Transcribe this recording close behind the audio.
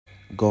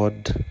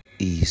God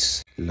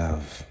is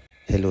love.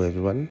 Hello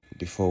everyone.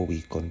 Before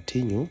we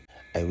continue,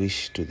 I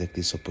wish to take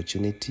this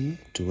opportunity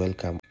to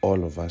welcome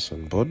all of us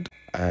on board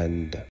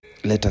and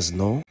let us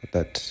know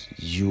that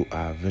you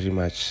are very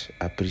much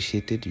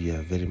appreciated, you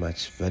are very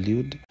much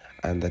valued,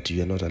 and that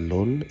you are not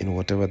alone in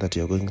whatever that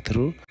you're going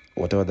through.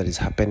 Whatever that is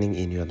happening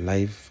in your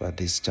life at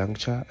this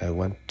juncture, I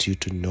want you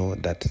to know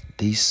that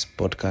this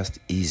podcast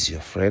is your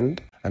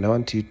friend, and I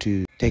want you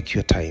to take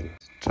your time,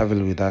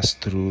 travel with us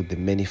through the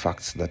many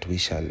facts that we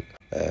shall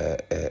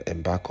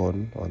embark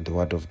on the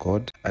Word of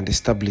God, and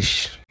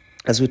establish,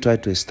 as we try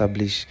to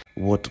establish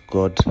what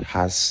God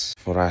has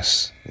for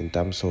us in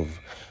terms of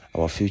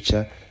our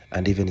future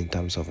and even in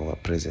terms of our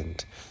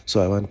present.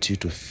 So I want you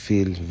to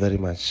feel very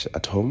much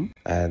at home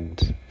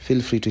and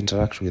feel free to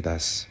interact with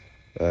us.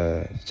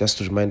 Just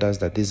to remind us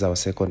that this is our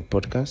second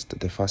podcast.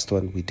 The first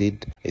one we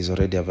did is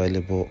already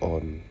available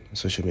on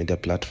social media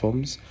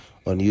platforms.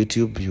 On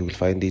YouTube, you will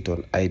find it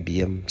on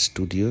IBM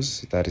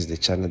Studios. That is the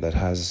channel that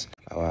has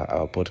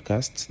our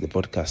podcasts. The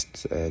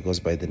podcast goes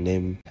by the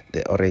name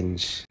The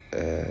Orange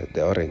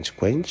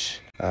Quench.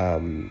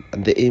 And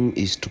the aim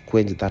is to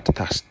quench that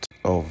thirst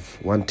of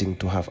wanting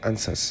to have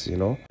answers,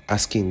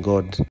 asking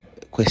God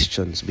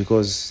questions,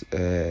 because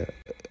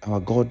our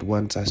God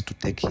wants us to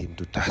take him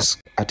to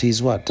task at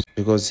his word,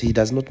 because he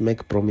does not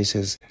make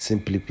promises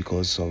simply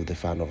because of the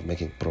fun of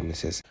making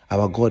promises.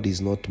 Our God is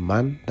not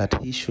man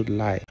that he should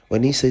lie.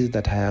 When he says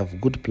that I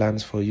have good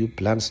plans for you,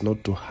 plans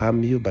not to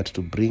harm you but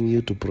to bring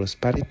you to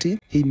prosperity,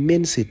 he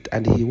means it,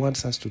 and he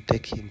wants us to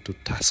take him to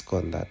task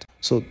on that.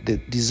 So the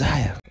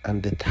desire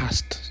and the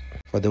thirst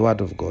for the word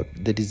of God,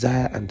 the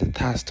desire and the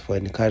thirst for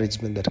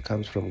encouragement that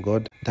comes from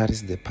God, that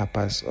is the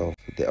purpose of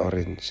the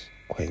Orange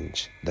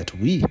Quench, that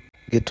we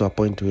get to a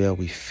point where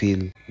we feel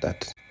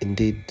that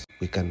indeed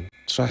we can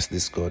trust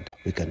this God,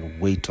 we can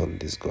wait on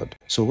this God.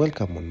 So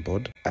welcome on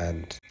board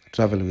and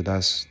travel with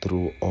us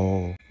through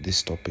all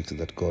these topics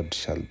that God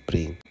shall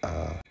bring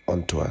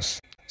onto us.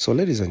 So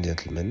ladies and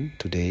gentlemen,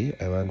 today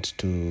I want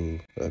to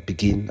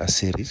begin a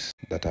series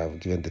that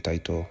I've given the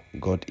title,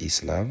 God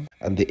is Love.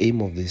 And the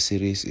aim of this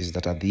series is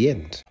that at the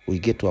end, we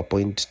get to a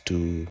point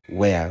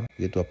where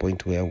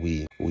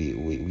we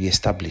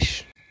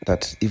establish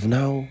that if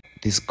now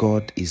this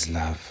God is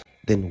love,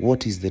 then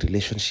what is the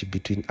relationship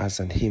between us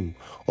and him?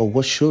 Or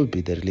what should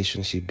be the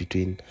relationship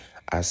between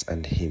us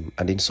and him?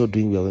 And in so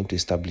doing, we are going to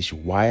establish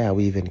why are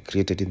we even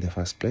created in the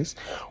first place?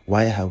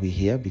 Why are we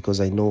here? Because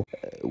I know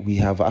we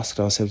have asked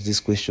ourselves these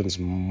questions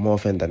more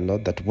often than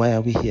not, that why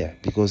are we here?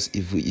 Because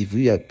if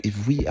we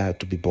are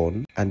to be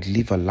born and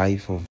live a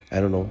life of,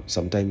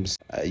 sometimes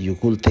you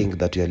could think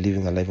that you are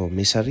living a life of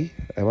misery.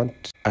 I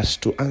want us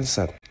to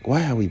answer,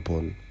 why are we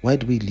born? Why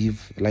do we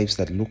live lives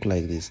that look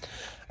like this?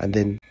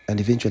 And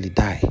eventually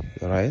die,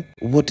 all right?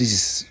 What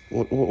is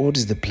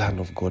the plan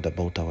of God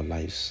about our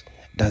lives?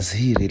 Does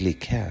he really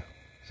care?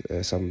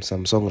 Some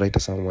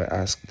songwriter somewhere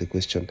asked the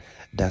question,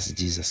 does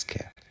Jesus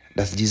care?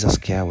 Does Jesus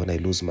care when I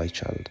lose my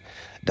child?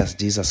 Does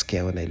Jesus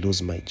care when I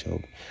lose my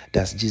job?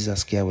 Does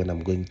Jesus care when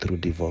I'm going through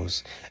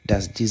divorce?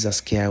 Does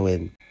Jesus care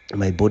when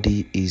my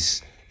body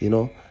is,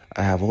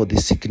 I have all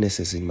these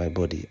sicknesses in my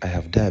body. I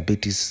have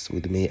diabetes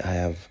with me. I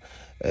have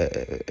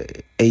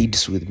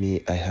AIDS with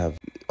me. I have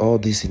all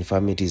these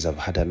infirmities. I've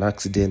had an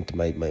accident.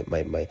 My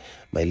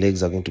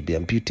legs are going to be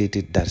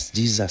amputated. Does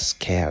Jesus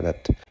care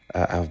that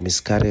I've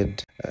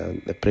miscarried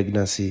a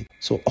pregnancy?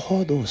 So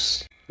all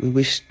those, we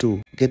wish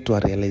to get to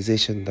a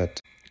realization that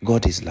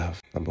God is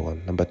love, number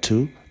one. Number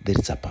two, there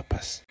is a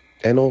purpose.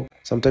 I know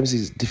sometimes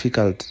it's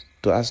difficult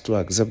to us to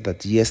accept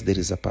that, yes, there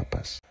is a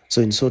purpose.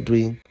 So in so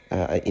doing,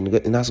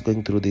 in us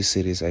going through this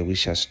series, I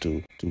wish us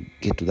to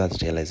get to that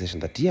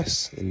realization that,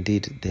 yes,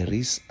 indeed, there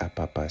is a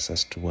purpose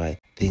as to why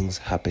things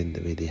happen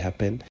the way they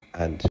happen.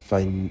 And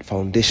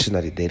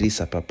foundationally, there is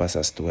a purpose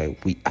as to why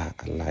we are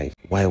alive,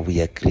 why we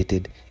are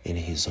created in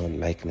his own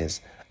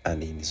likeness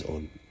and in his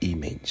own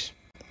image.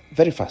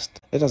 Very fast,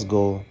 let us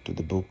go to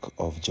the book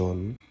of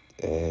John.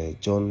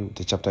 John,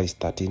 the chapter is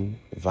 13,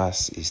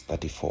 verse is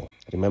 34.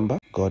 Remember,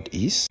 God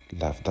is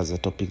love. That's the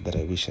topic that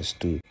I wish us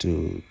to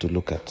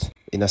look at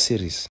in a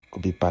series.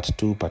 Could be part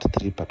 2, part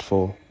 3, part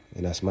 4,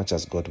 in as much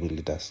as God will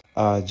lead us.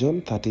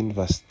 John 13,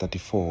 verse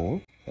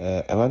 34,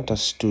 I want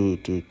us to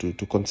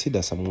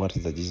consider some words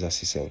that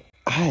Jesus is saying.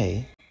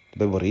 The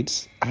Bible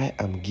reads, I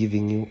am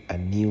giving you a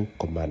new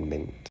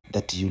commandment,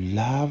 that you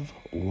love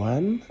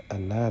one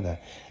another,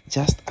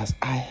 just as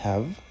I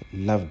have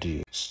loved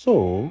you.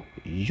 So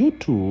you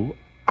too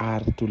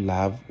are to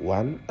love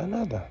one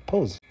another.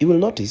 Pause. You will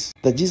notice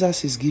that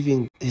Jesus is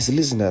giving his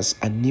listeners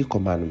a new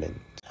commandment.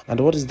 And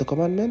what is the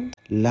commandment?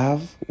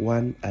 Love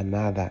one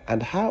another.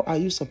 And how are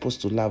you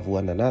supposed to love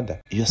one another?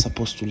 You're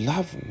supposed to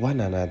love one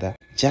another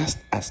just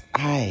as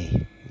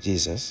I,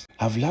 Jesus,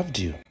 have loved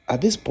you. At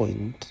this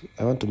point,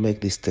 I want to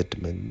make this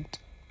statement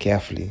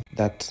carefully,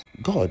 that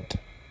God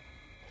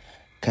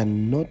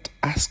cannot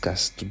ask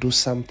us to do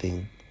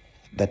something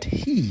that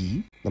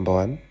he, number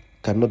one,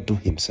 cannot do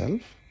himself,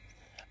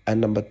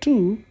 and number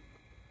two,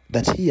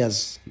 that he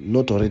has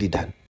not already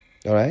done.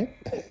 All right?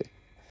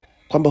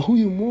 Kwamba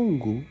huyu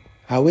Mungu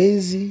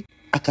hawezi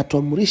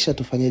akatuamrisha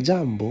tufanye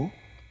jambo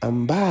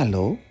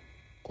ambalo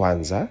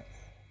kwanza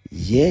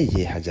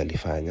yeye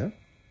hajalifanya,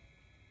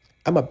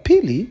 ama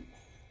pili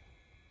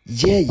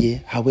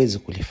yeye hawezi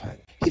kulifanya.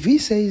 If he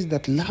says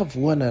that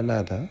love one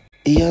another,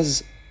 he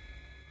has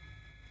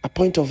a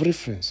point of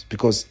reference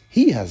because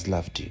he has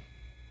loved you.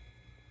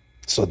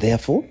 So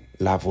therefore,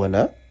 love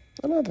one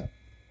another.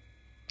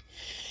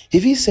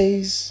 If he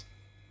says,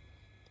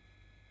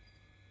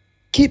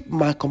 keep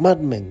my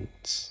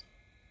commandments,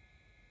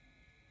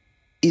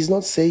 he's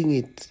not saying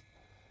it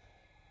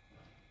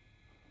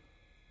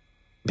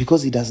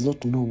because he does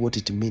not know what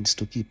it means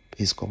to keep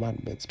his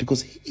commandments.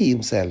 Because he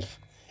himself,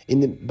 in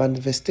the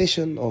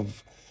manifestation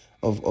of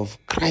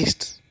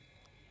Christ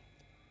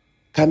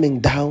coming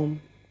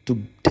down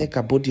to take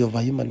a body of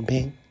a human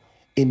being,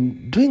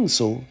 in doing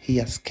so, he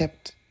has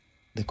kept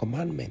the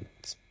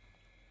commandments.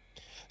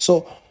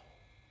 So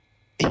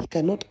he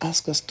cannot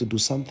ask us to do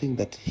something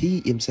that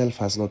he himself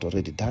has not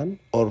already done,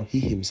 or he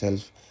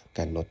himself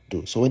cannot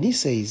do. So when he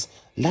says,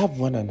 love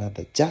one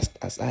another just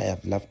as I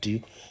have loved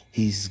you,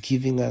 he's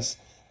giving us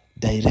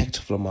direct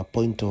from a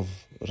point of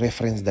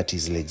reference that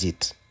is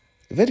legit.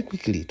 Very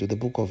quickly to the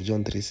book of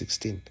John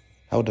 3:16.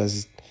 How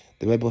does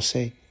the Bible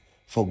say?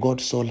 For God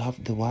so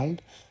loved the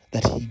world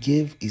that he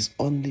gave his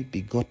only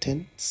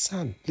begotten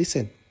son.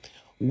 Listen,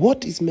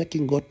 what is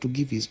making God to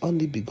give his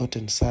only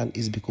begotten son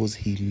is because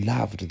he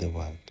loved the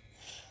world.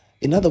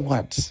 In other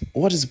words,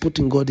 what is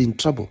putting God in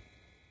trouble?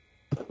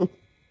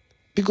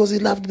 Because he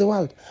loved the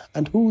world.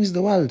 And who is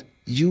the world?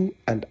 You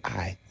and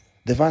I.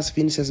 The verse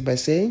finishes by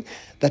saying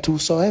that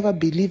whosoever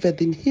believeth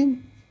in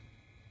him,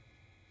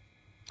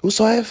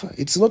 whosoever,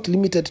 it's not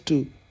limited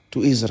to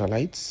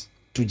Israelites,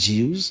 to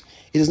Jews.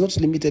 It is not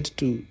limited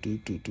to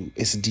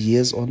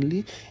SDAs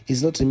only.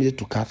 It's not limited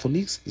to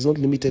Catholics. It's not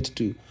limited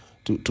to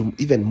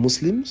even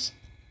Muslims.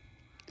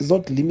 It's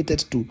not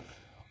limited to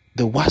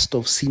the worst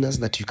of sinners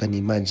that you can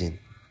imagine.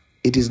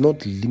 It is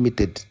not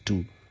limited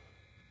to,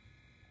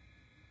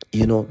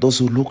 those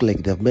who look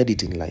like they've made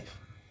it in life.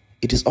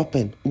 It is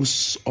open,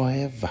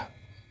 whosoever,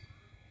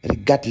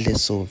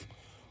 regardless of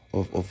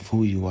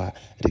who you are,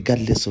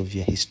 regardless of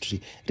your history,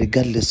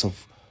 regardless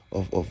of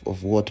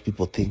what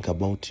people think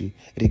about you,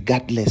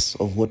 regardless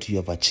of what you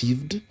have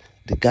achieved,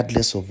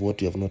 regardless of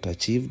what you have not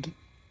achieved.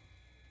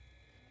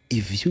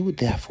 If you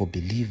therefore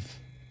believe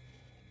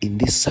in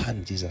this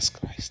Son, Jesus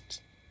Christ,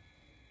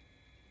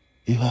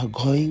 you are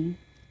going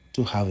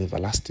to have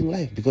everlasting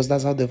life, because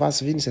that's how the verse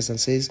finishes and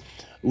says,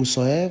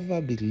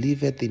 whosoever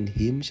believeth in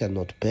him shall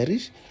not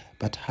perish,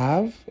 but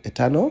have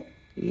eternal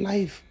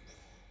life.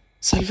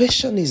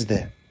 Salvation is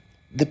there.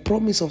 The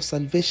promise of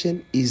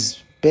salvation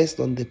is based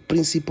on the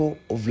principle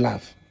of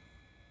love.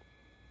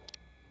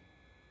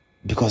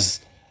 Because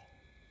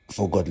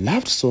for God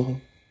so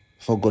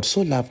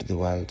loved the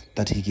world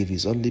that he gave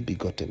his only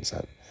begotten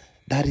son.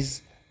 That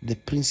is the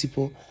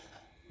principle,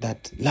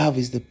 that love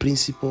is the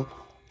principle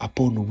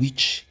upon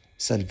which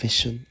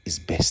salvation is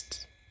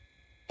based.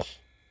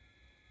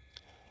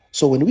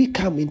 So when we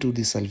come into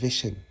this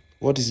salvation,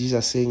 what is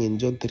Jesus saying in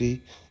John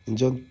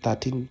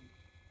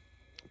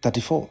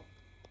 13:34?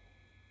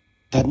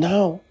 That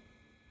now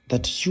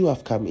that you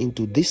have come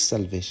into this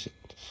salvation,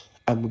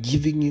 I'm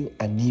giving you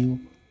a new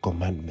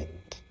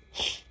commandment,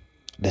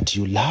 that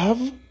you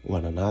love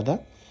one another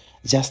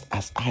just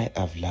as I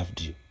have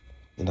loved you.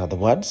 In other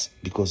words,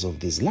 because of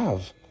this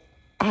love,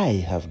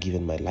 I have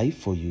given my life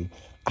for you.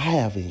 I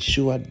have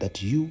ensured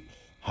that you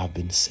have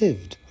been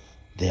saved.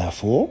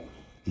 Therefore,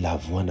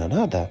 love one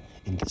another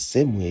in the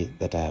same way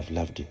that I have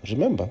loved you.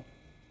 Remember,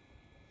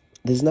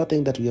 there's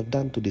nothing that we have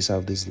done to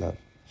deserve this love.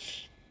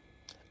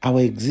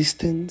 Our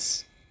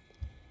existence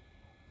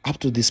up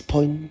to this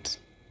point,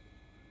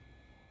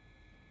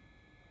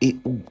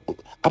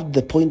 up to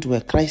the point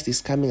where Christ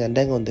is coming and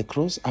dying on the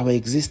cross, our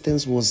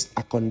existence was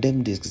a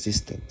condemned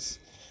existence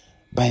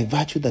by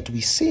virtue that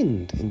we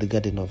sinned in the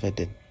Garden of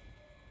Eden.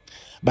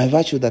 By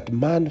virtue that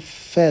man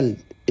fell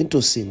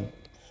into sin,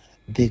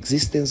 the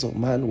existence of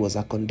man was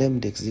a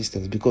condemned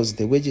existence, because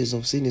the wages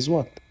of sin is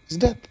what? Is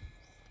death.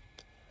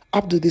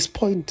 Up to this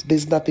point,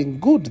 there's nothing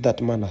good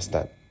that man has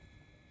done.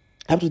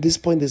 Up to this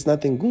point, there's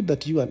nothing good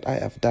that you and I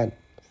have done.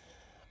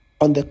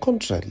 On the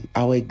contrary,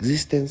 our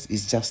existence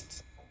is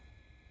just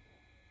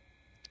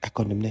a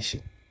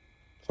condemnation,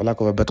 for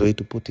lack of a better way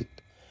to put it.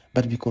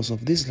 But because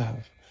of this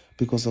love,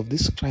 because of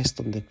this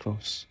Christ on the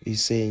cross,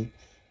 he's saying,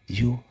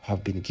 you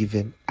have been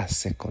given a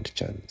second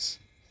chance.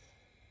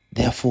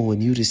 Therefore,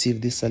 when you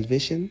receive this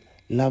salvation,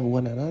 love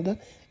one another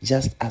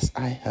just as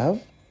I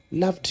have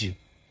loved you.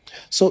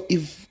 So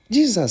if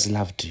Jesus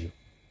loved you,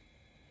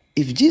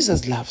 if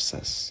Jesus loves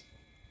us,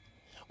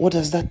 what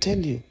does that tell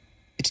you?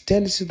 It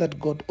tells you that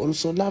God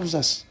also loves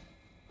us.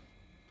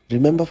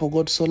 Remember, for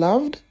God so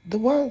loved the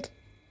world.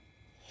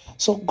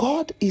 So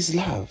God is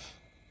love.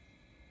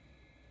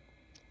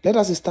 Let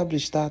us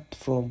establish that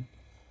from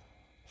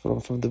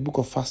the book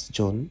of 1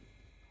 John.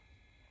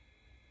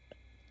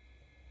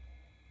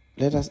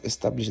 Let us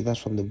establish that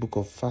from the book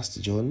of 1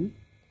 John,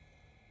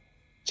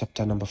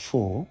 chapter number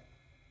 4,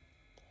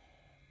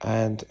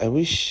 And I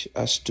wish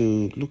us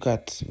to look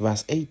at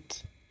verse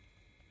 8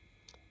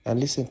 and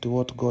listen to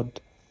what God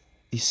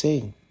is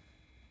saying.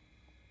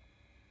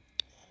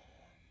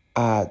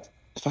 1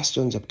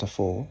 John chapter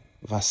 4,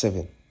 verse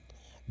 7.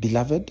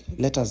 Beloved,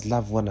 let us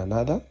love one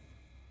another.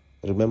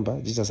 Remember,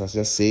 Jesus has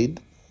just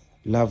said,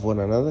 love one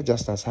another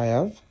just as I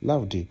have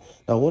loved you.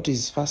 Now, what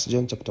is 1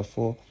 John chapter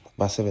 4,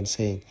 verse 7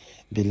 saying?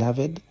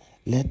 Beloved,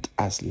 let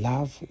us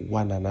love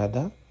one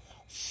another,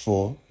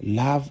 for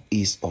love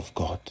is of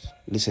God.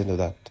 Listen to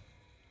that.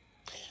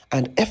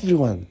 And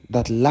everyone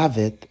that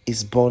loveth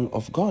is born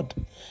of God,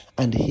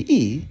 and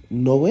he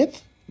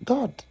knoweth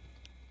God.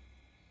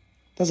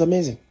 That's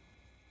amazing.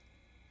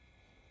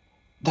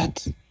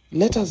 That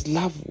let us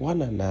love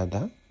one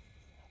another,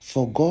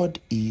 for God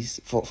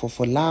is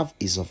for love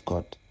is of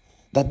God.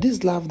 That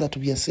this love that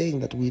we are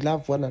saying that we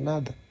love one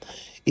another,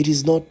 it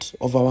is not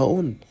of our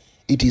own,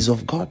 it is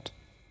of God.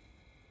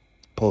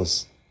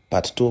 Pause.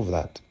 Part 2 of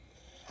that.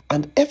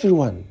 And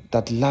everyone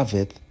that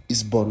loveth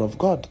is born of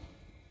God.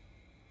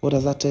 What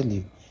does that tell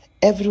you?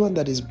 Everyone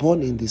that is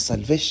born in this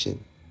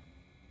salvation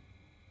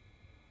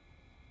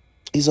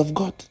is of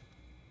God,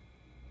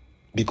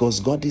 because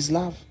God is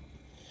love.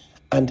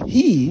 And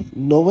he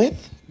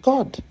knoweth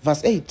God.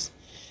 Verse 8.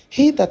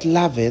 He that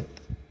loveth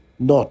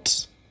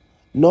not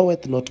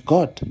knoweth not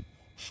God,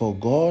 for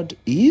God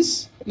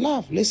is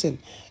love. Listen,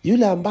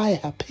 yule ambaye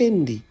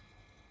hapendi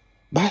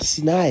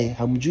basi naye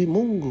hamjui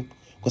Mungu,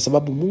 kwa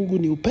sababu Mungu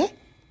ni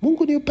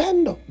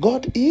upendo.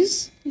 God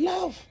is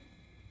love.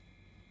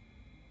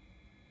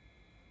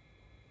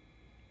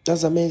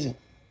 That's amazing.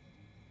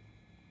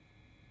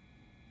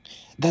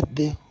 That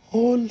the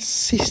whole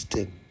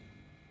system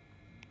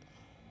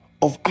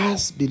of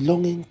us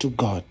belonging to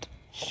God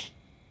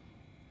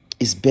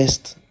is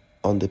based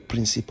on the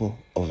principle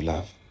of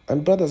love.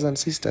 And brothers and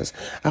sisters,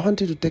 I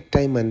want you to take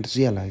time and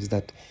realize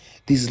that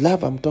this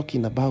love I'm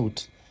talking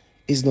about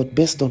is not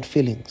based on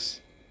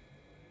feelings.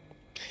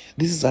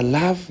 This is a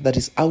love that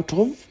is out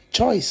of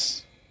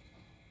choice.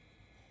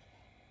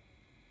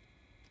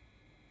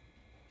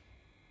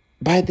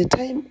 By the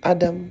time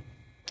Adam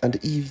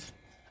and Eve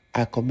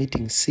are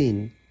committing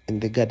sin in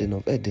the Garden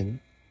of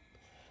Eden,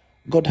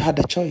 God had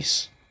a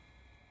choice.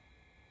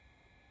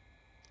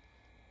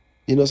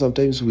 You know,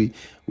 sometimes we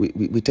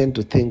tend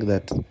to think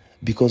that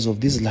because of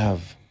this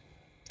love,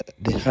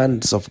 the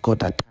hands of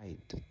God are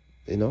tied,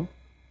 you know?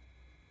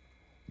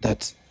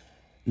 That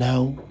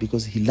now,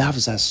 because he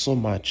loves us so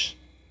much,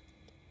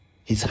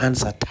 his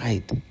hands are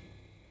tied.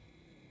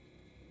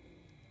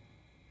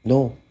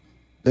 No,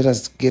 let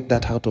us get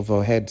that out of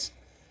our heads.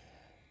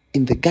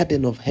 In the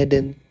Garden of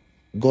Eden,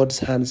 God's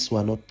hands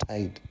were not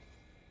tied.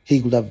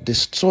 He could have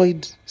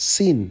destroyed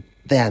sin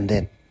there and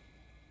then.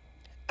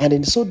 And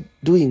in so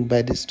doing,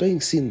 by destroying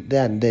sin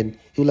there and then,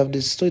 he will have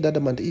destroyed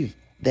Adam and Eve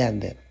there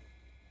and then.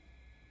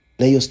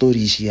 Na hiyo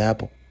story ishi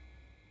hapo.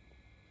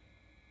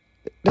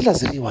 Let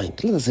us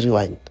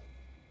rewind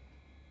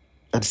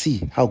and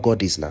see how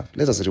God is love.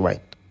 Let us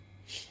rewind.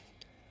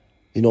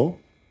 You know,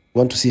 we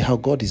want to see how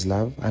God is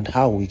love and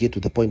how we get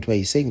to the point where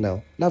he's saying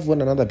now, love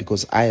one another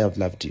because I have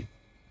loved you.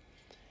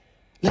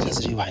 Let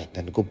us rewind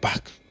and go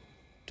back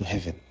to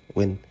heaven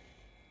when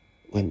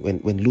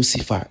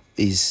Lucifer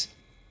is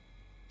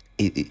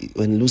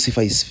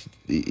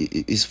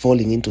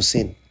falling into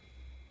sin.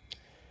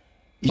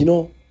 You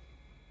know,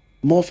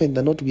 more often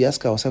than not, we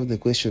ask ourselves the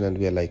question and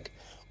we are like,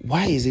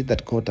 why is it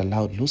that God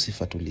allowed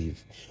Lucifer to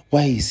live?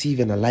 Why is he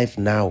even alive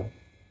now?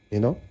 You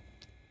know?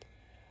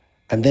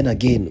 And then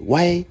again,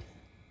 why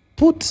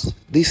put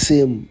this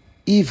same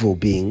evil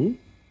being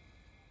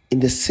in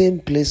the same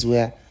place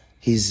where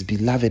his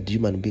beloved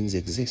human beings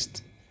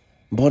exist?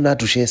 Mbona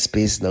to share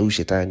space na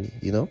shetani,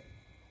 you know?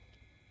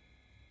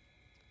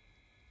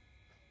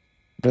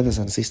 Brothers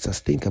and sisters,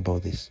 think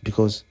about this,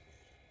 because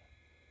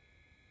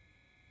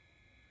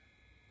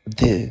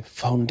the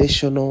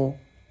foundational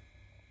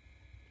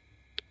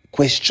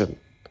question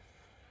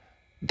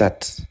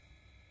that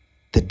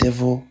the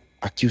devil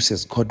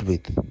accuses God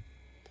with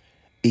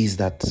is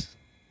that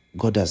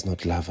God does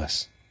not love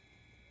us.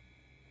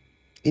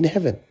 In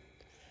heaven,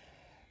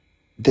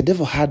 the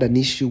devil had an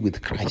issue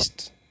with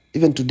Christ.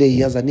 Even today,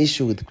 he has an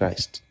issue with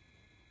Christ.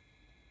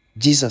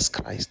 Jesus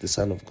Christ, the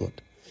Son of God.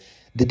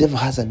 The devil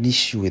has an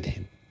issue with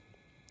him.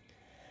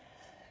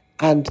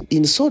 And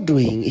in so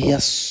doing, he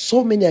has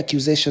so many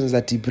accusations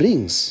that he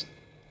brings,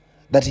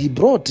 that he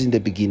brought in the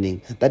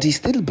beginning, that he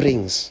still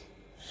brings.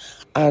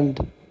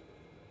 And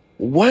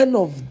one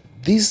of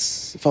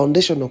these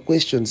foundational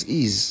questions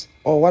is,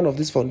 or one of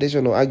these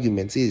foundational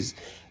arguments is,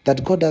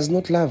 that God does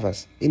not love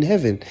us. In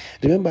heaven,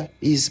 remember,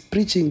 he's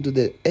preaching to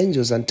the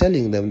angels and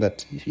telling them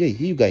that, hey,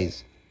 you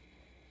guys,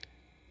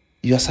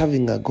 you are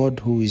serving a God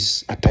who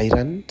is a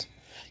tyrant.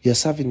 You are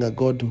serving a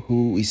God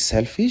who is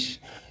selfish.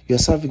 You are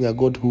serving a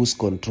God who is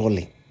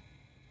controlling.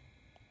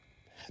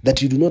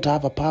 That you do not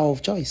have a power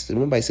of choice.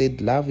 Remember, I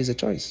said love is a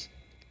choice.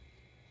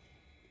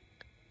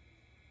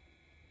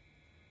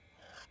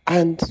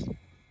 And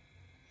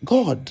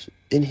God,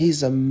 in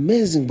his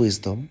amazing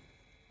wisdom,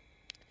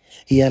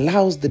 he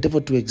allows the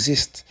devil to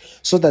exist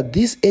so that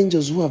these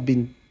angels who have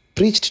been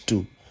preached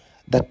to,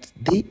 that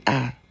they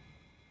are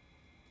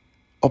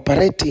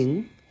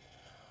operating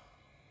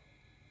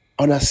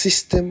on a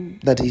system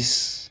that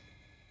is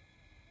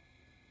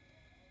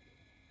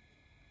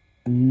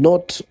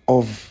not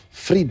of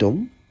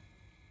freedom,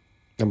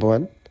 number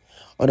one,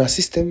 on a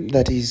system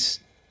that is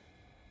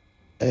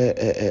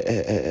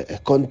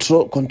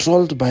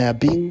controlled by a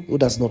being who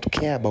does not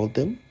care about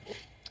them,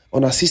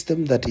 on a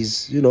system that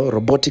is,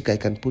 robotic, I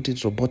can put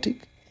it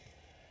robotic.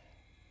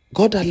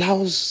 God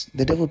allows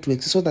the devil to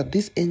exist so that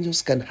these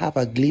angels can have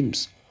a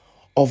glimpse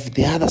of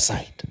the other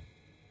side.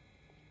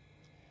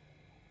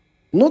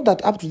 Not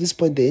that up to this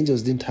point the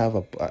angels didn't have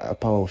a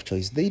power of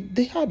choice.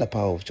 They had a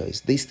power of choice.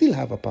 They still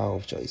have a power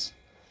of choice.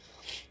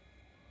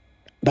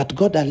 But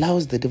God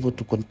allows the devil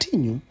to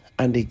continue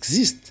and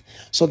exist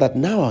so that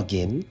now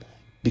again,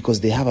 because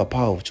they have a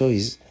power of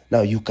choice,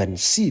 now you can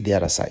see the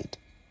other side.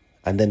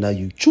 And then now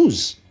you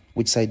choose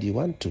which side you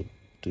want to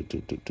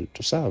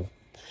serve.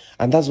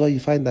 And that's why you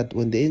find that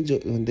when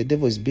the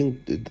devil is being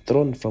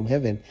thrown from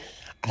heaven,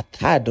 a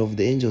third of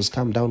the angels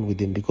come down with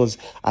him, because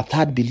a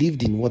third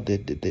believed in what the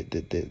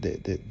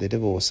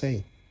devil was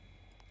saying.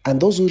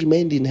 And those who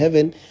remained in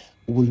heaven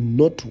will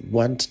not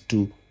want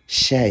to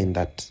share in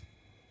that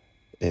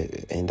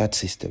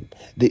system.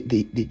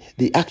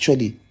 They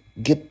actually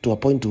get to a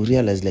point to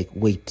realize, like,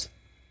 wait,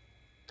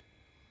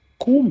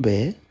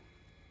 kumbe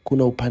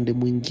kuna upande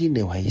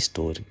mwingine wa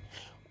history.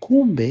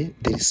 Kumbe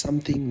there is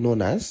something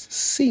known as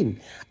sin,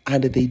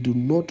 and they do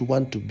not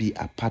want to be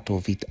a part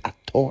of it at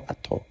all.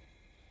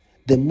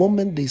 The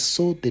moment they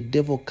saw the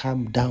devil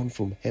come down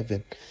from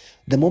heaven,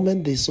 the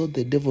moment they saw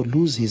the devil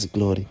lose his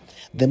glory,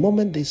 the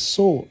moment they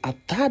saw a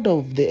third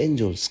of the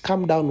angels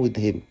come down with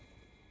him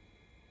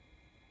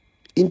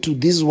into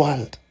this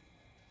world,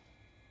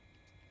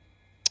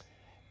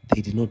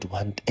 they did not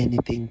want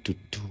anything to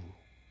do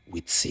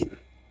with sin.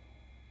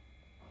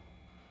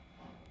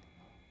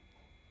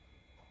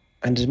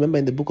 And remember,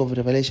 in the book of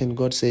Revelation,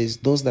 God says,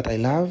 those that I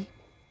love,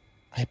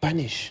 I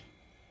punish.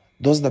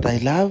 Those that I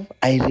love,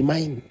 I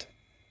remind.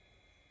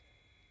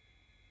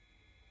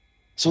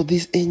 So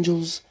these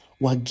angels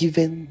were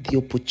given the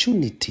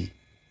opportunity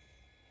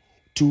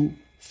to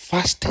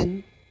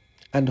fasten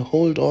and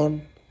hold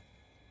on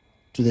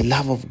to the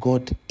love of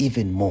God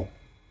even more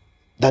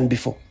than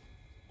before.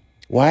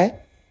 Why?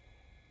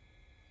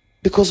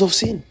 Because of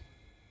sin.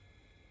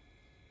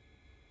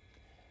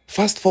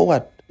 Fast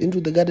forward into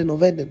the Garden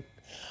of Eden.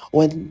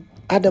 When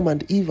Adam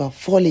and Eve are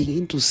falling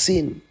into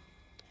sin,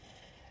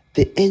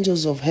 the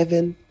angels of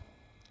heaven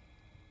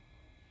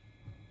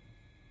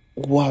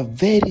were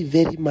very,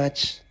 very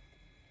much,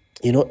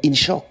 in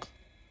shock.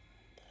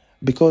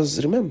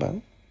 Because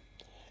remember,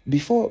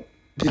 before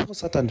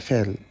Satan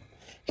fell,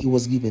 he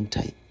was given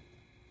time.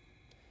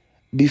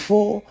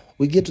 Before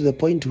we get to the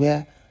point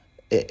where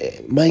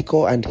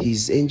Michael and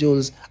his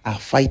angels are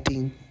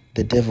fighting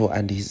the devil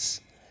and his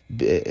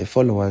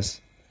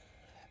followers,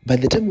 by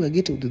the time we are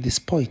getting to this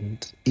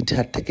point, it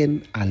had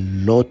taken a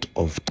lot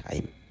of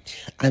time.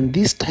 And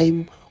this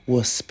time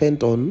was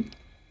spent on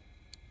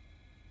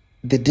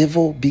the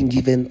devil being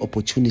given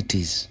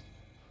opportunities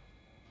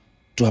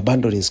to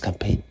abandon his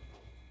campaign.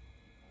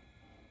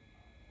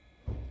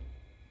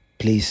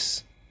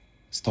 Please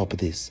stop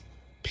this.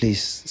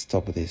 Please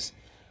stop this.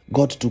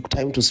 God took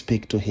time to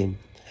speak to him.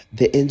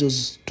 The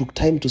angels took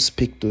time to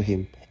speak to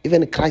him.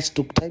 Even Christ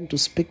took time to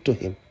speak to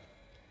him.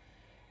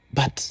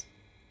 But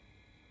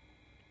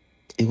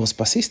he was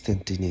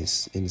persistent in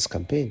his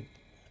campaign.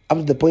 Up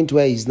to the point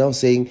where he's now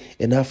saying,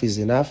 enough is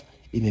enough,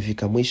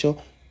 imefika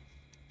mwisho,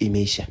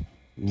 imeisha.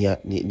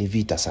 Ni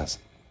vita sasa.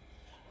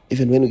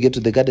 Even when we get to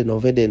the Garden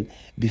of Eden,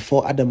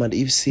 before Adam and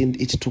Eve sinned,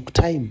 it took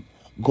time.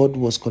 God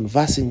was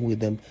conversing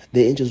with them.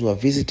 The angels were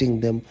visiting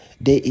them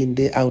day in,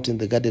 day out in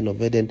the Garden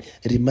of Eden,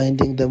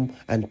 reminding them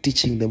and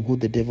teaching them who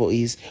the devil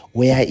is,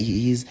 where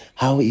he is,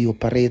 how he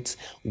operates,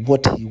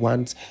 what he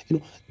wants.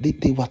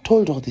 They were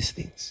told all these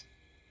things.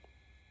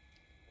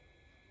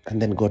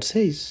 And then God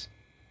says,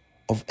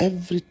 of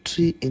every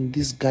tree in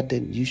this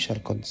garden you shall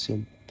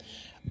consume.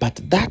 But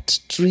that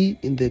tree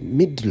in the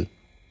middle,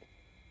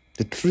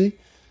 the tree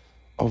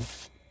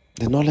of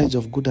the knowledge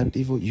of good and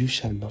evil, you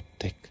shall not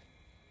take.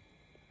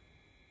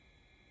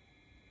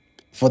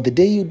 For the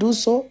day you do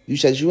so, you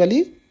shall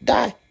surely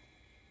die.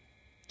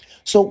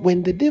 So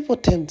when the devil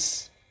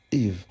tempts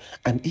Eve,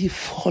 and Eve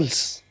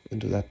falls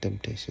into that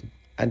temptation,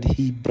 and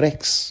he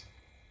breaks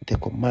the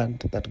command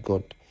that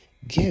God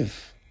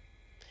gave,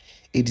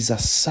 it is a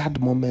sad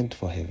moment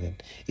for heaven.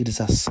 It is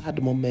a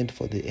sad moment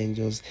for the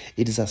angels.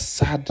 It is a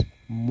sad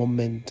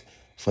moment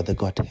for the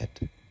Godhead.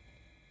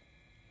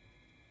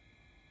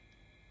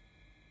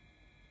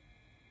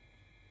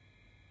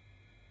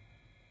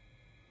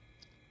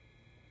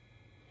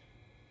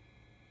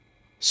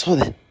 So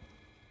then,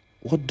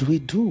 what do we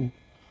do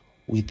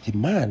with the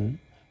man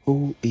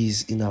who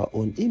is in our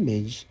own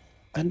image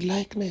and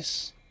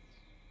likeness?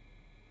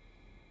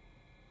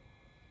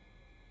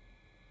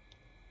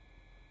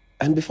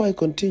 And before I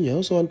continue, I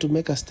also want to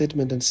make a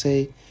statement and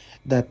say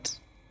that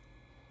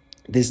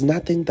there's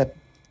nothing that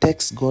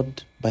takes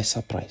God by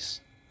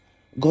surprise.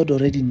 God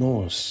already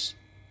knows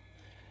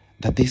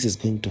that this is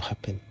going to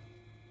happen.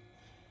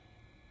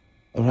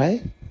 All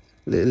right?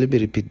 Let me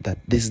repeat that.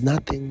 There's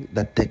nothing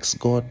that takes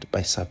God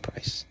by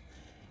surprise.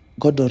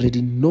 God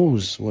already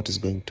knows what is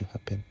going to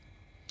happen.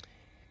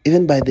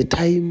 Even by the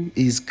time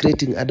He's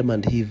creating Adam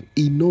and Eve,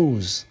 He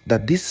knows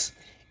that this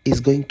is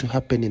going to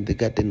happen in the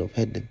Garden of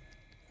Eden.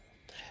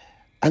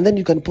 And then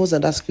you can pause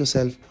and ask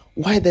yourself,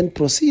 why then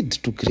proceed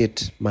to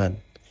create man?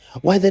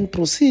 Why then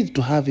proceed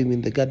to have him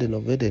in the Garden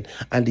of Eden?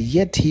 And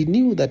yet He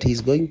knew that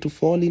he's going to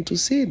fall into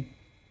sin,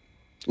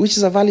 which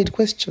is a valid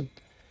question.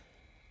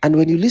 And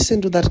when you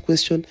listen to that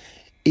question,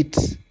 it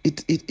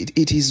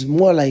is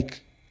more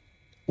like,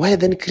 why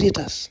then create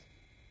us?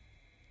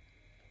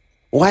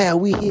 Why are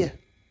we here?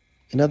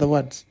 In other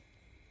words,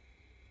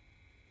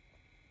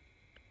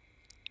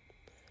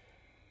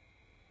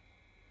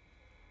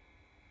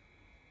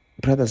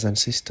 brothers and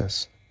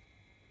sisters,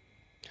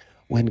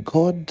 when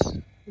God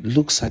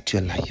looks at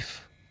your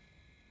life,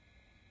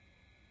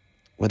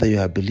 whether you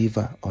are a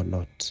believer or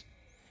not,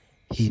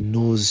 He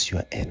knows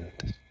your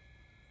end.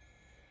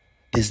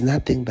 There's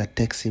nothing that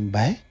takes Him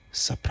by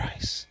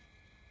surprise.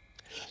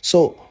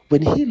 So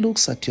when He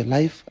looks at your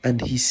life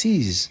and He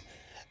sees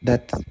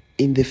that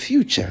in the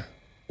future,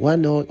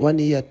 1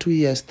 year, 2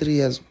 years, 3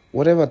 years,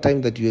 whatever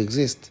time that you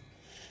exist,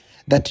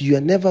 that you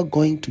are never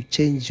going to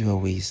change your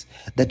ways,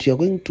 that you are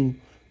going to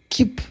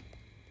keep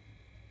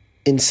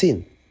in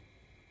sin,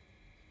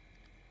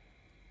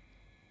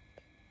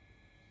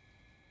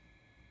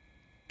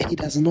 He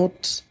does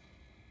not,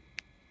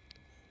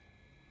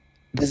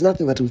 there's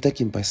nothing that will take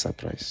Him by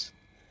surprise.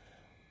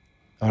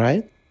 All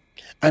right?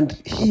 And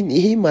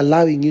Him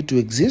allowing you to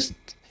exist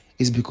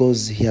is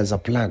because He has a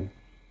plan.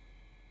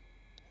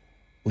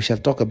 We shall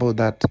talk about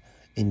that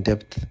in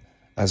depth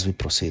as we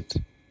proceed.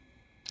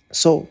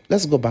 So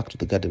let's go back to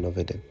the Garden of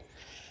Eden.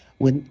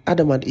 When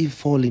Adam and Eve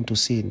fall into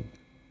sin,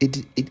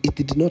 it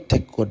did not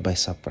take God by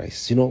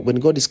surprise. You know, when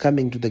God is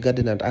coming to the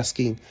garden and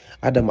asking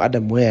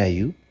Adam, where are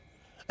you?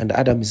 And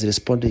Adam is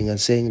responding and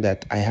saying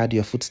that I heard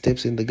your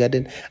footsteps in the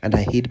garden and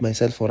I hid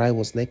myself for I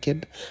was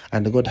naked.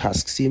 And God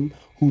asks him,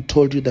 who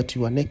told you that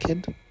you are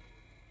naked?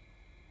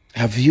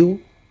 Have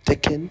you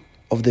taken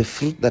of the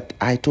fruit that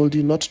I told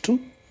you not to?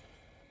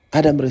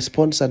 Adam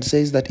responds and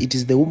says that it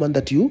is the woman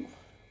that you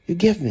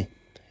gave me.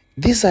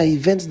 These are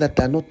events that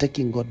are not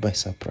taking God by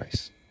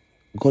surprise.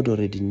 God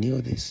already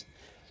knew this.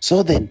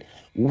 So then,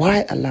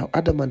 why allow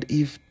Adam and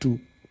Eve to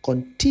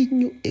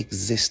continue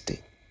existing?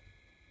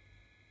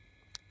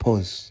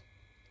 Pause.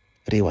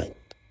 Rewind.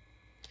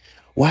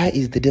 Why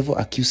is the devil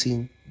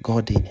accusing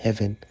God in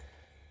heaven?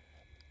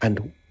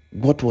 And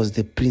what was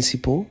the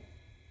principle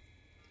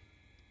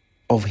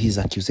of his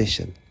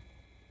accusation?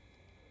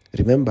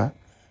 Remember,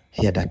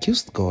 he had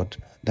accused God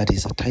that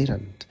he's a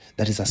tyrant,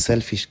 that he's a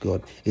selfish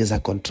God, he's a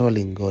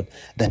controlling God,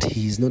 that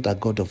he is not a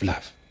God of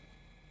love.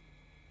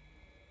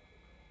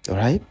 All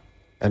right?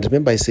 And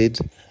remember I said,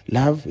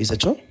 love is a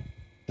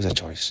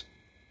choice.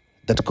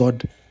 That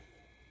God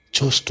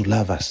chose to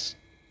love us.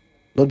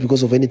 Not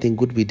because of anything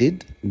good we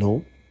did,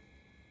 no.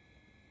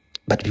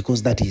 But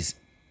because that is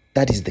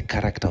the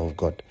character of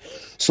God.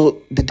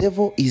 So the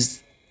devil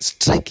is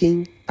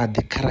striking at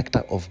the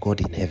character of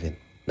God in heaven.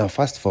 Now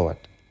fast forward.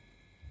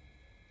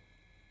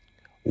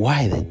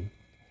 Why then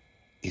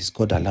is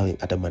God allowing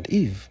Adam and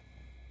Eve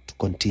to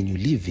continue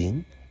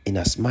living in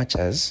as much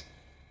as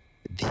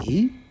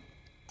they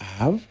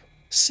have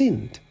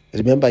sinned?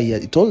 Remember,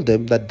 he told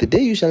them that the day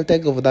you shall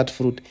take of that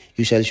fruit,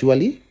 you shall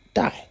surely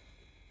die.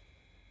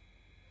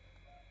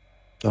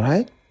 All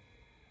right?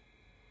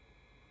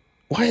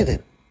 Why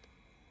then?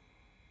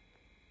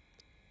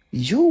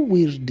 You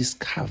will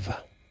discover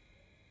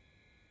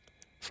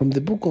from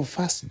the book of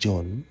 1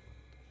 John,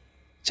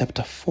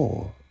 chapter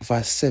 4,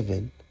 verse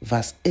 7,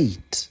 verse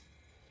 8,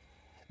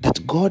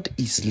 that God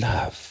is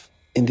love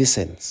in this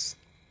sense.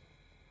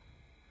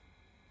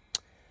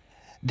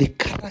 The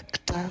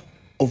character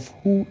of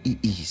who He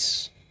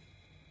is,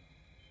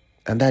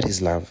 and that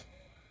is love,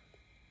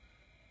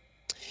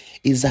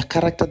 is a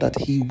character that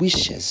He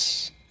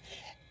wishes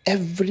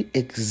every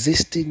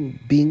existing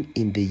being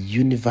in the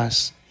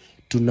universe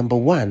to, number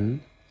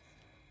one,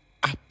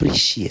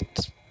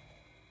 appreciate.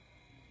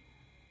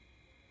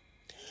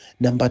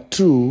 Number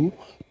two,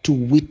 to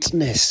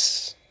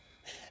witness.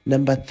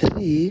 Number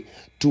three,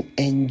 to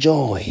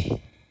enjoy.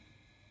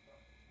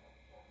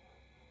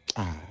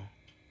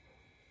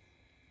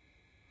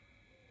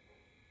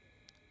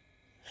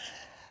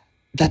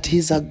 That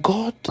He's a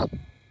God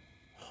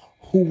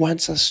who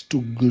wants us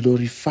to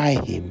glorify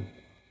Him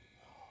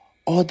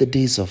all the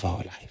days of our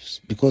lives.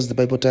 Because the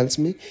Bible tells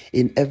me,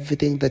 in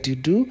everything that you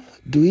do,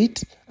 do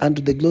it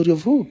unto the glory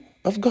of who?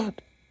 Of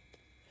God.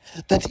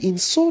 That in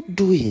so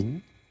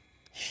doing,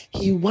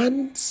 He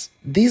wants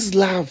this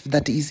love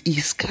that is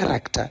His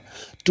character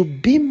to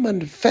be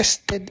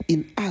manifested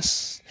in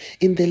us,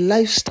 in the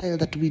lifestyle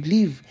that we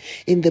live,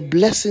 in the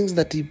blessings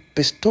that He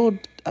bestowed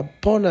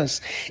upon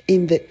us,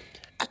 in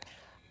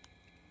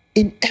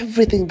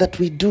everything that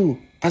we do.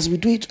 As we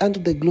do it unto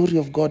the glory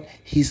of God,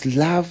 His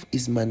love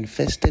is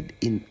manifested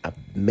in a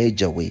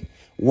major way.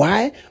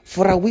 Why?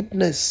 For a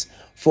witness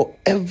for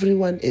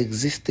everyone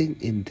existing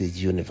in the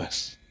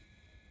universe.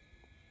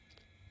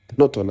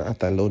 Not on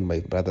earth alone,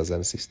 my brothers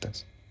and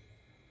sisters.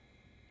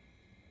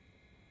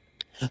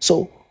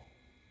 So,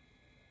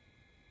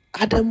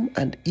 Adam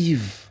and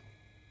Eve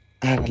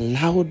are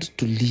allowed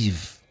to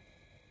live.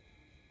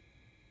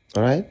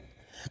 All right?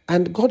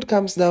 And God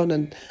comes down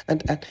and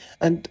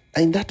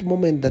in that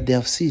moment that they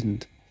have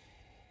sinned,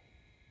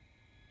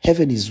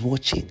 heaven is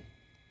watching.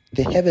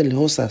 The heavenly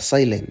hosts are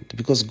silent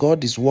because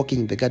God is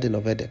walking in the Garden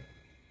of Eden.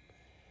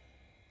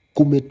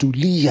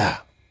 Kumetulia.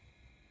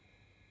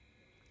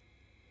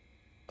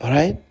 All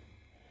right?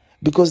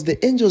 Because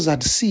the angels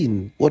had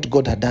seen what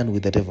God had done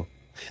with the devil.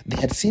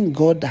 They had seen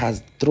God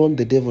has thrown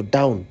the devil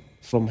down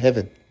from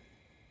heaven.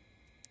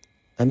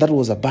 And that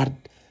was a bad,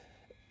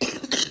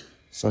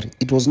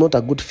 it was not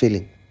a good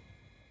feeling.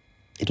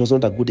 It was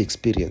not a good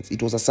experience.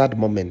 It was a sad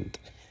moment.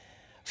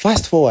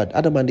 Fast forward,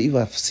 Adam and Eve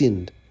have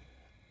sinned.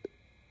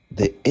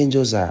 The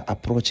angels are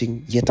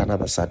approaching yet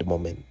another sad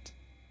moment.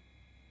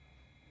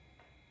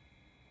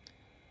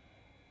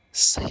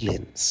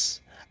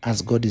 Silence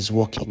as God is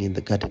walking in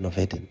the Garden of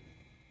Eden.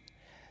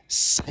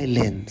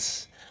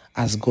 Silence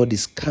as God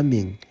is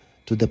coming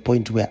to the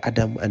point where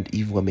Adam and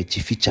Eve were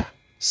mechificha.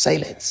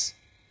 Silence.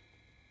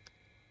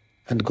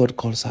 And God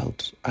calls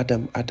out,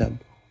 Adam, Adam,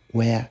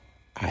 where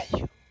are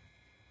you?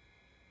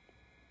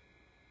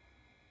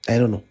 I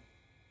don't know.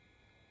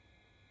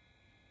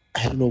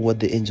 I don't know what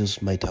the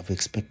angels might have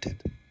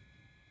expected.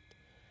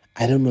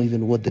 I don't know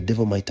even what the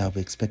devil might have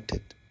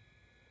expected.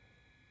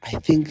 I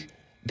think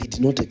they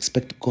did not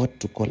expect God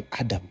to call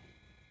Adam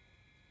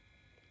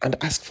and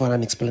ask for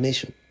an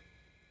explanation.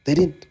 They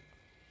didn't.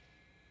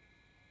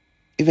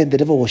 Even the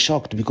devil was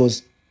shocked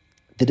because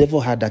the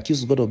devil had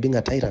accused God of being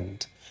a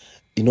tyrant.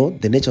 You know,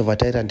 the nature of a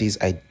tyrant is,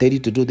 I tell you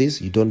to do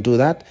this, you don't do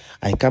that.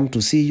 I come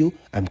to see you,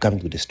 I'm coming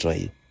to destroy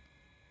you.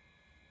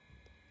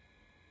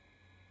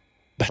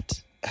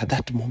 But at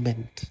that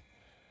moment,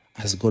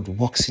 as God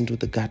walks into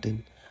the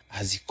garden,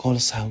 as he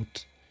calls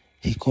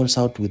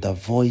out with a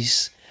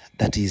voice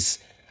that is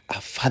a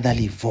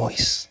fatherly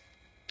voice,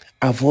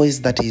 a voice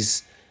that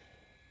is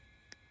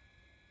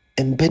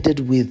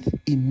embedded with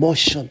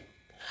emotion,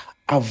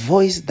 a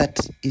voice that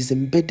is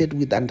embedded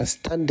with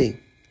understanding,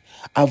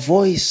 a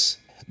voice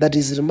that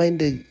is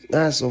reminding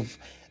us of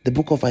the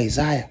book of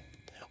Isaiah,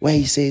 where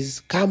he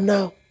says, come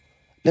now,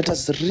 let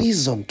us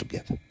reason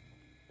together.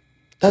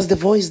 That's the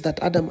voice that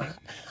Adam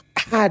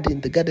had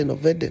in the Garden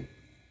of Eden.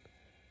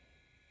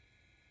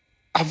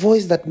 A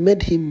voice that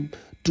made him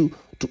to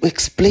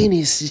explain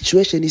his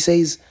situation. He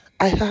says,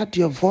 I heard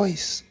your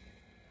voice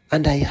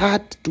and I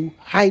had to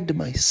hide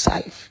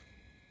myself.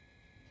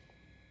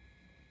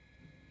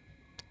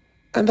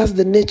 And that's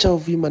the nature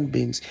of human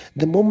beings.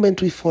 The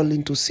moment we fall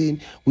into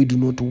sin, we do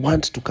not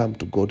want to come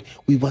to God.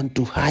 We want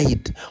to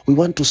hide. We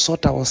want to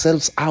sort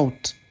ourselves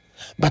out.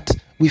 But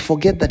we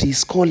forget that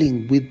he's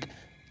calling with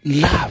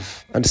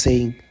love and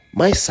saying,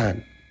 my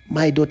son,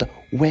 my daughter,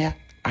 where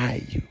are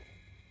you?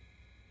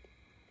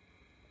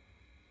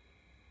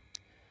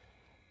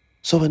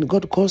 So when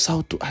God calls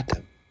out to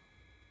Adam,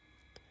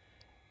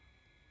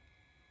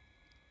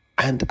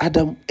 and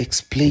Adam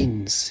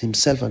explains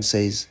himself and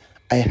says,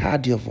 I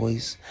heard your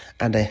voice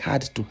and I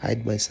had to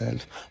hide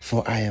myself,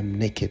 for I am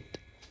naked.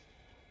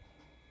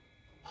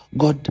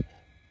 God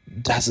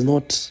does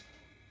not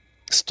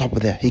stop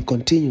there. He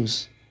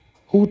continues,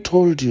 who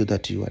told you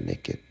that you are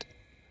naked?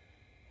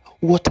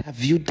 What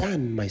have you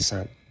done, my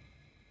son?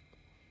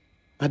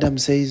 Adam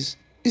says,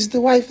 it's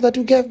the wife that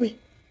you gave me.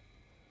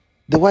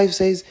 The wife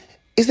says,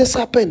 it's the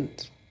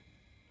serpent.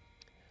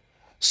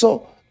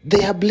 So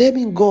they are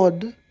blaming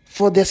God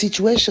for their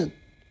situation,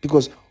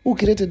 because who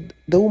created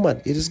the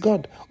woman? It is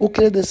God. Who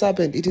created the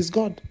serpent? It is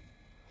God.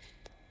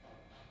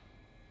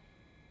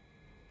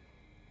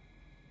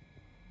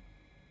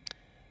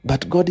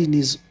 But God, in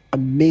his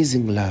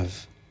amazing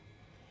love,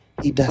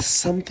 he does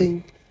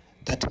something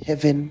that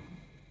heaven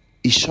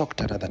is shocked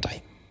another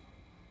time.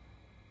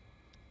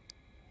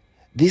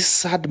 This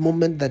sad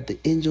moment that the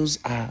angels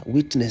are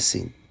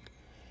witnessing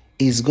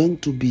is going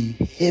to be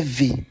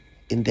heavy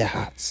in their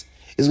hearts.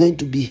 It's going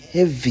to be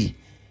heavy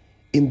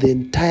in the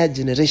entire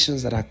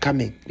generations that are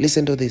coming.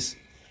 Listen to this.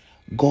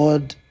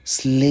 God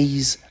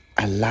slays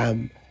a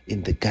lamb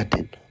in the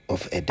Garden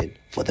of Eden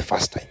for the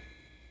first time.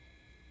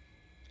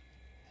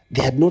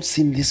 They had not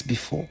seen this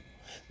before.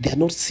 They had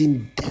not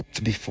seen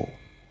death before.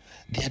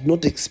 They had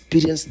not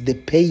experienced the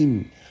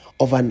pain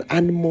of an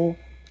animal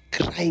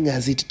crying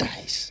as it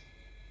dies,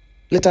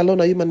 let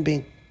alone a human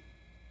being.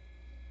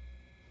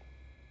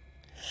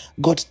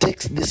 God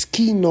takes the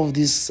skin of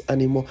this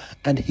animal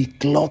and he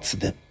clothes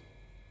them.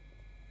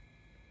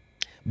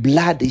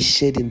 Blood is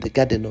shed in the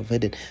Garden of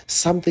Eden,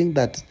 something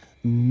that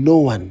no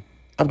one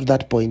up to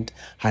that point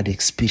had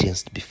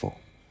experienced before.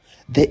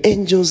 The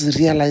angels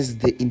realized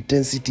the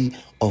intensity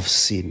of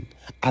sin.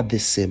 At the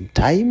same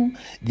time,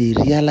 they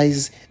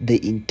realized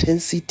the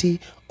intensity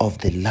of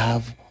the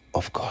love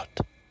of God.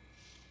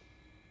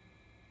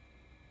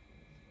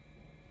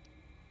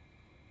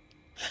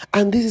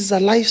 And this is a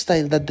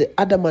lifestyle that the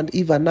Adam and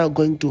Eve are now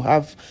going to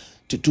have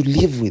to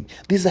live with.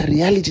 This is a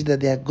reality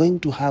that they are going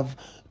to have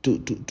to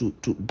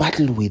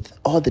battle with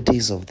all the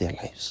days of their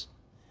lives.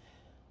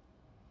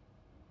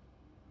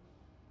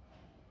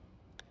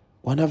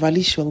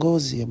 Wanavalishwa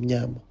ngozi ya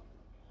mnyama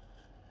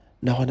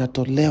na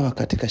wanatolewa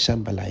katika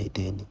shamba la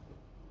Edeni.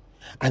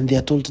 And they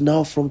are told,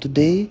 now from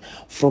today,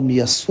 from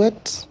your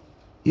sweat,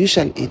 you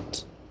shall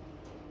eat.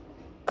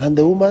 And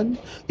the woman,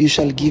 you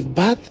shall give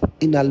birth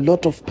in a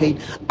lot of pain.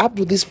 Up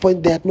to this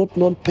point, they had not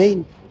known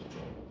pain.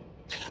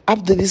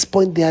 Up to this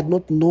point, they had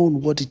not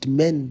known what it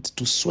meant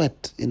to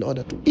sweat in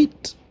order to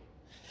eat.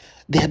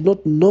 They had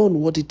not known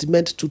what it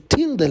meant to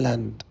till the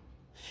land.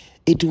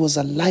 It was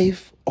a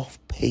life of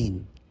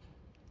pain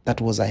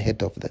that was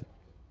ahead of them.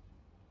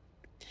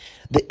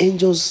 The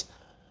angels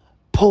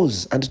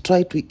pause and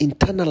try to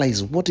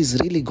internalize what is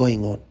really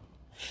going on.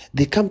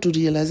 They come to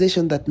the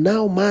realization that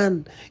now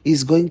man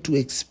is going to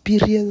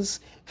experience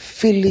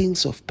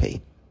feelings of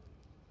pain.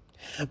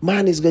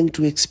 Man is going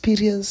to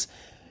experience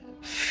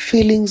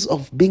feelings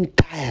of being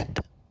tired.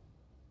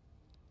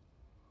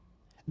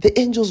 The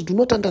angels do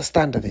not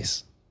understand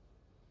this.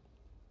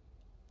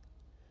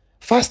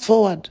 Fast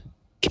forward,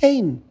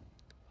 Cain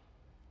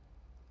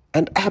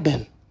and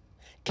Abel.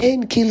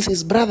 Cain kills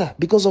his brother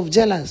because of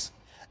jealous.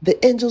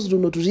 The angels do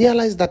not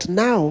realize that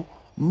now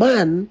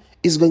man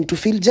is going to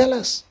feel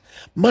jealous.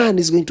 Man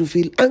is going to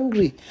feel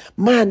angry.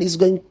 Man is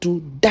going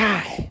to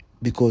die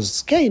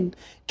because Cain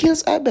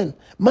kills Abel.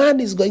 Man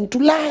is going to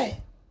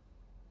lie.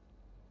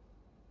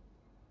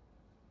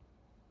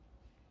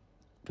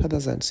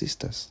 Brothers and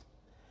sisters,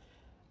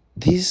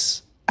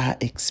 these are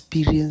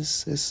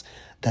experiences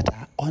that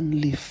are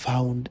only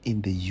found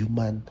in the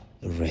human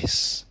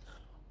race.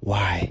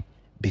 Why?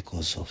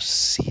 Because of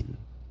sin.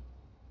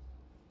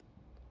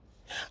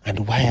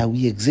 And why are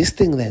we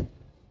existing then?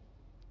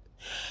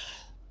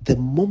 The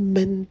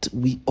moment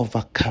we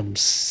overcome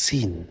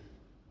sin,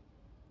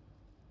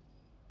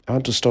 I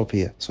want to stop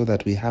here so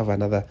that we have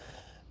another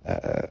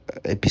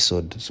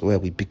episode where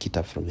we pick it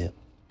up from here.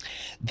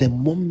 The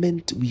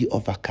moment we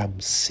overcome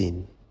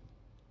sin,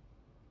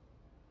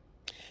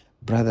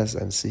 brothers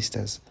and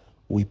sisters,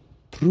 we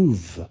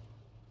prove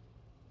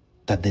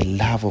that the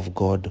love of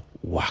God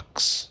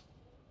works.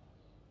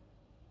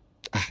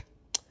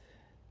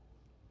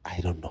 I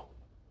don't know.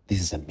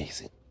 This is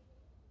amazing.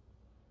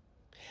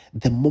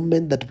 The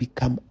moment that we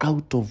come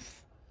out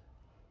of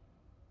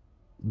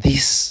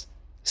this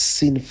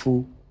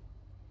sinful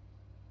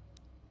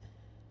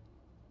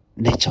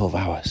nature of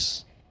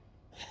ours,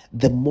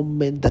 the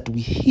moment that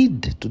we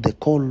heed to the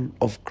call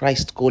of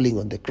Christ calling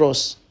on the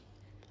cross,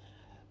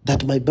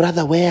 that my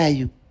brother, where are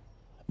you?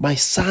 My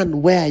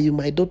son, where are you?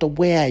 My daughter,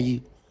 where are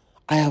you?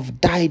 I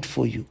have died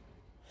for you.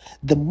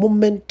 The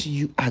moment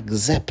you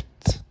accept,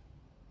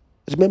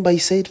 remember he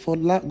said, for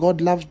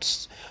God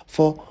loved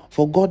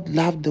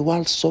the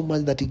world so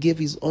much that he gave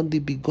his only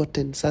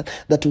begotten son,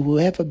 that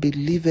whoever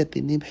believeth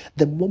in him,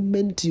 the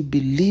moment you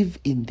believe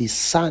in the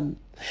son,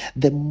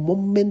 the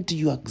moment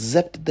you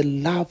accept the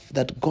love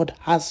that God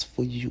has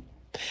for you,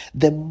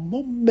 the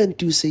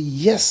moment you say,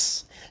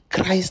 yes,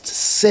 Christ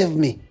save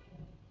me,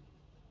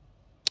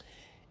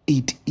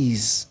 it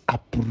is a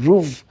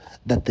proof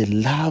that the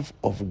love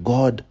of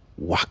God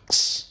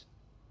works.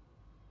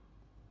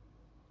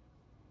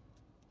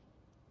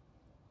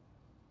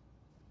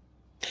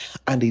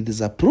 And it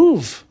is a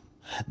proof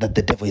that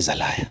the devil is a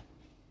liar.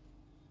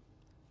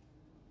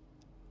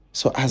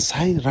 So as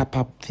I wrap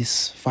up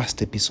this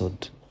first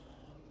episode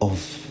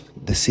of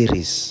the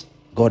series,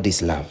 God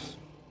is Love,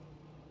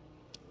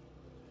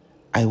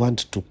 I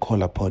want to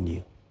call upon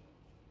you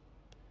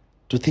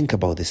to think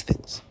about these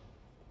things.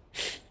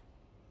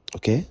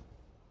 Okay?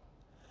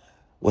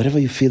 Wherever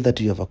you feel that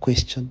you have a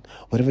question,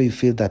 wherever you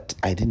feel that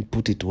I didn't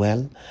put it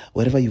well,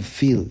 wherever you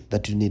feel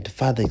that you need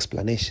further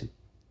explanation,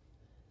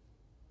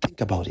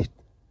 think about it.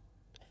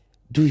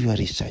 Do your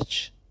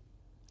research.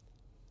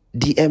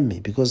 DM me,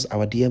 because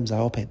our DMs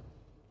are open.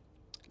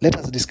 Let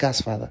us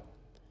discuss further.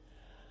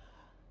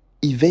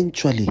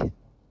 Eventually,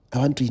 I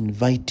want to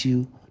invite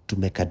you to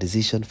make a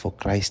decision for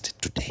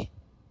Christ today.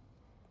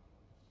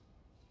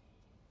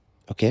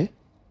 Okay?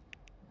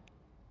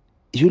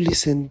 You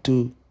listen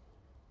to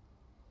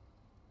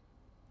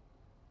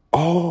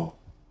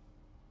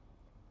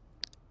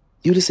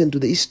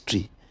the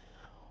history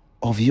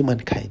of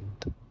humankind.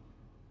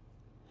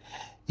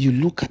 You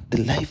look at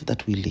the life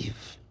that we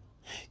live.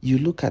 You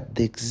look at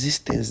the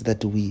existence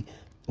that we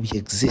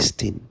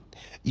exist in.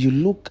 You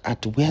look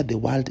at where the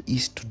world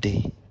is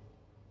today,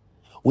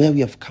 where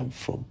we have come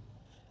from.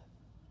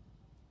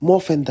 More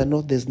often than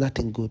not, there's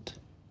nothing good.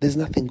 There's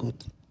nothing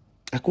good.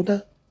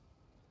 Hakuna.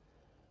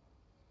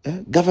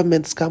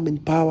 Governments come in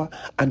power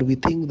and we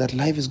think that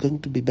life is going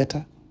to be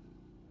better.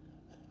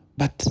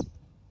 But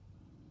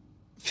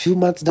few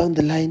months down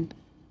the line,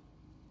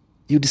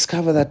 you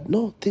discover that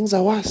no, things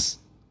are worse.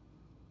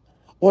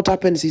 What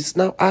happens is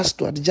now us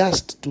to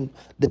adjust to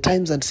the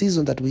times and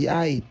seasons that we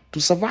are in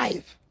to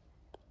survive.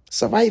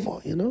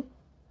 Survival,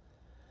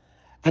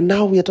 And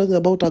now we are talking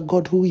about a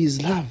God who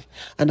is love.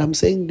 And I'm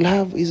saying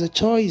love is a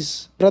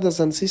choice. Brothers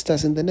and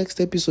sisters, in the next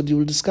episode, you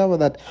will discover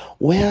that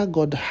where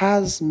God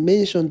has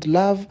mentioned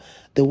love,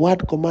 the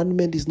word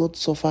commandment is not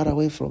so far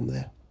away from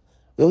there.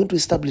 We're going to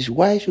establish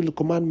why should the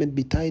commandment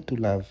be tied to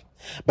love.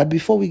 But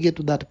before we get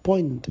to that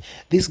point,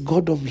 this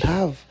God of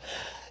love,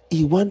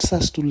 he wants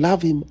us to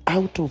love him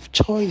out of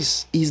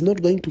choice. He's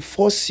not going to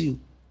force you.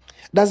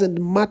 Doesn't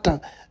matter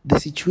the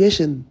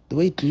situation, the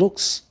way it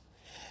looks.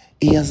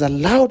 He has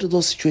allowed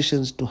those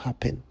situations to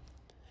happen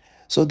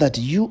so that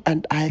you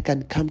and I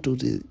can come to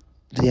the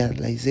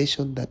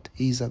realization that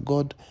he is a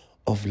God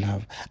of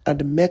love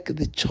and make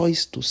the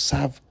choice to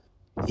serve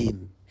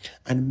him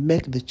and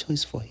make the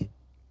choice for him.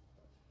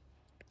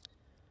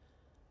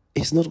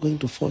 He's not going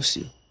to force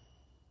you.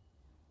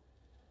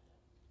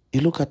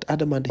 You look at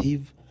Adam and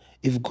Eve,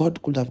 if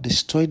God could have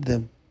destroyed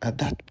them at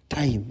that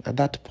time, at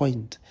that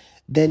point,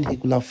 then he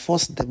could have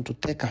forced them to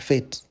take a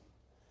fate.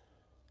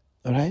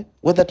 All right?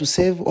 Whether to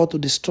save or to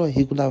destroy,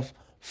 he could have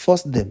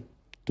forced them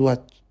to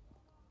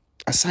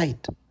a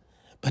side.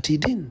 But he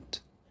didn't.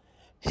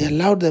 He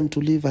allowed them to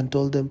live and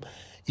told them,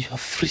 you are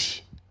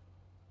free.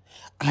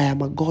 I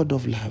am a God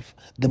of love.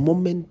 The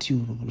moment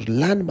you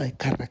learn my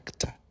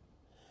character,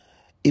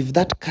 if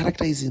that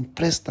character is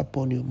impressed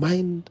upon your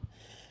mind,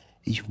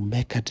 you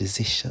make a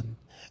decision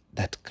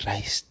that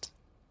Christ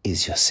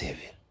is your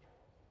Savior.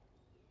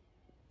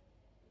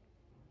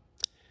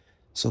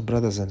 So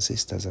brothers and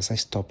sisters, as I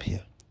stop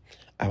here,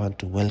 I want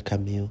to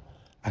welcome you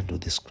unto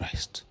this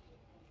Christ.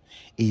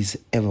 He is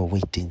ever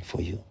waiting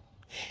for you.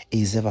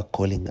 He is ever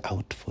calling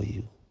out for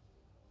you.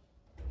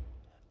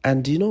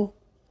 And you know,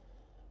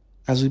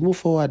 as we move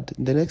forward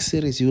in the next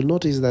series, you will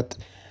notice that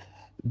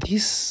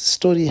this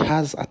story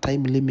has a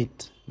time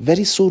limit.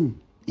 Very soon,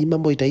 hii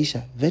mambo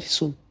itaisha. Very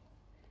soon.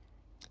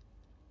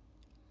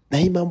 Na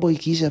hii mambo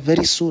ikiisha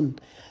very soon,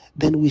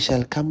 then we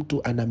shall come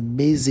to an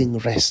amazing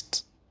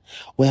rest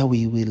where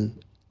we will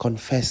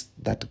confess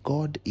that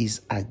God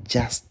is a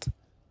just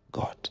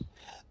God,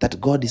 that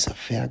God is a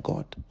fair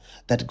God,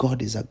 that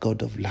God is a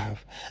God of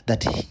love,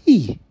 that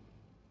he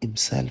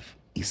himself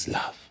is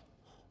love.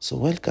 So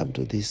welcome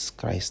to this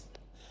Christ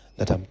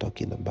that I'm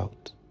talking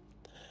about,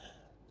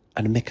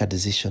 and make a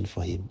decision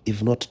for him.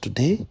 If not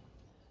today,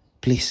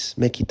 please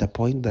make it a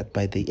point that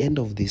by the end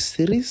of this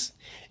series,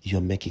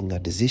 you're making a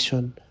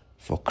decision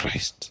for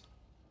Christ.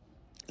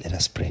 Let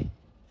us pray.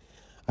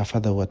 Our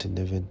Father who art in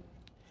heaven,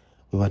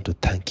 we want to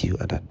thank you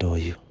and adore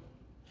you.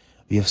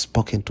 You have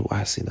spoken to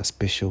us in a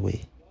special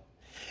way.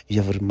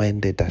 You have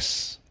reminded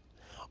us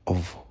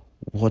of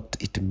what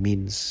it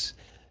means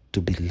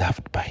to be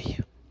loved by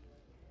you.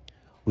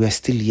 We are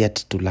still yet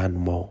to learn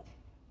more.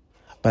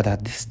 But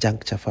at this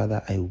juncture,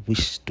 Father, I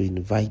wish to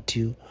invite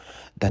you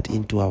that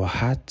into our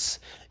hearts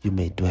you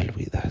may dwell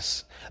with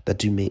us,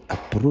 that you may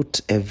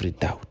uproot every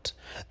doubt,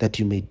 that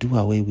you may do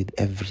away with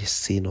every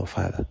sin, oh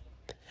Father.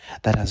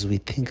 That as we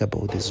think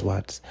about these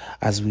words,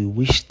 as we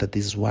wish that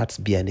these words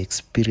be an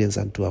experience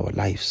unto our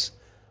lives,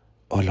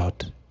 oh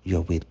Lord,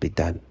 your will be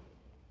done.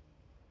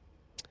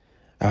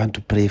 I want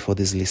to pray for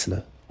this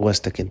listener who has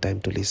taken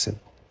time to listen.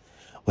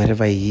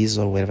 Wherever he is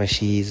or wherever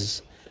she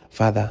is,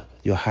 Father,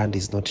 your hand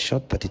is not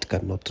short that it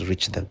cannot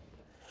reach them.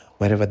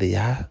 Wherever they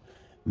are,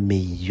 may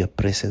your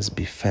presence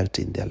be felt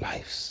in their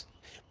lives.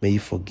 May you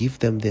forgive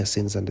them their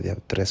sins and their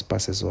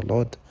trespasses, O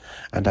Lord.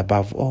 And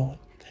above all,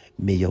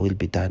 may your will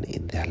be done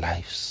in their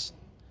lives.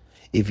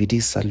 If it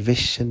is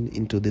salvation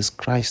into this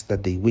Christ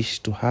that they wish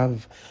to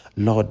have,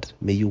 Lord,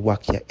 may you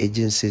work your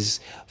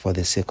agencies for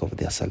the sake of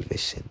their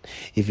salvation.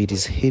 If it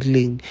is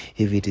healing,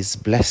 if it is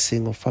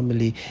blessing of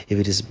family, if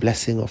it is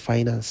blessing of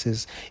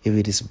finances, if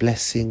it is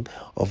blessing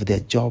of their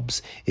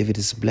jobs, if it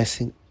is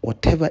blessing,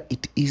 whatever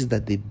it is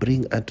that they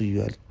bring unto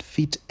your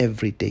feet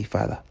every day,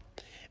 Father,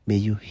 may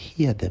you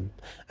hear them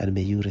and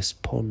may you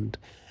respond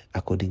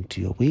according to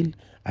your will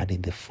and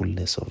in the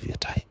fullness of your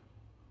time.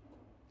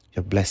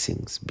 Your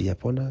blessings be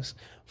upon us.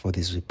 For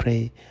this we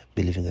pray,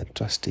 believing and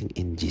trusting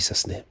in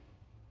Jesus' name.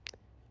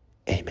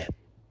 Amen.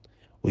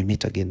 We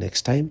meet again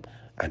next time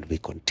and we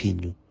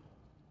continue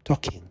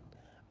talking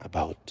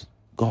about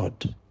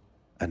God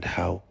and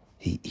how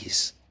he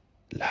is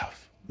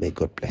love. May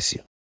God bless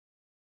you.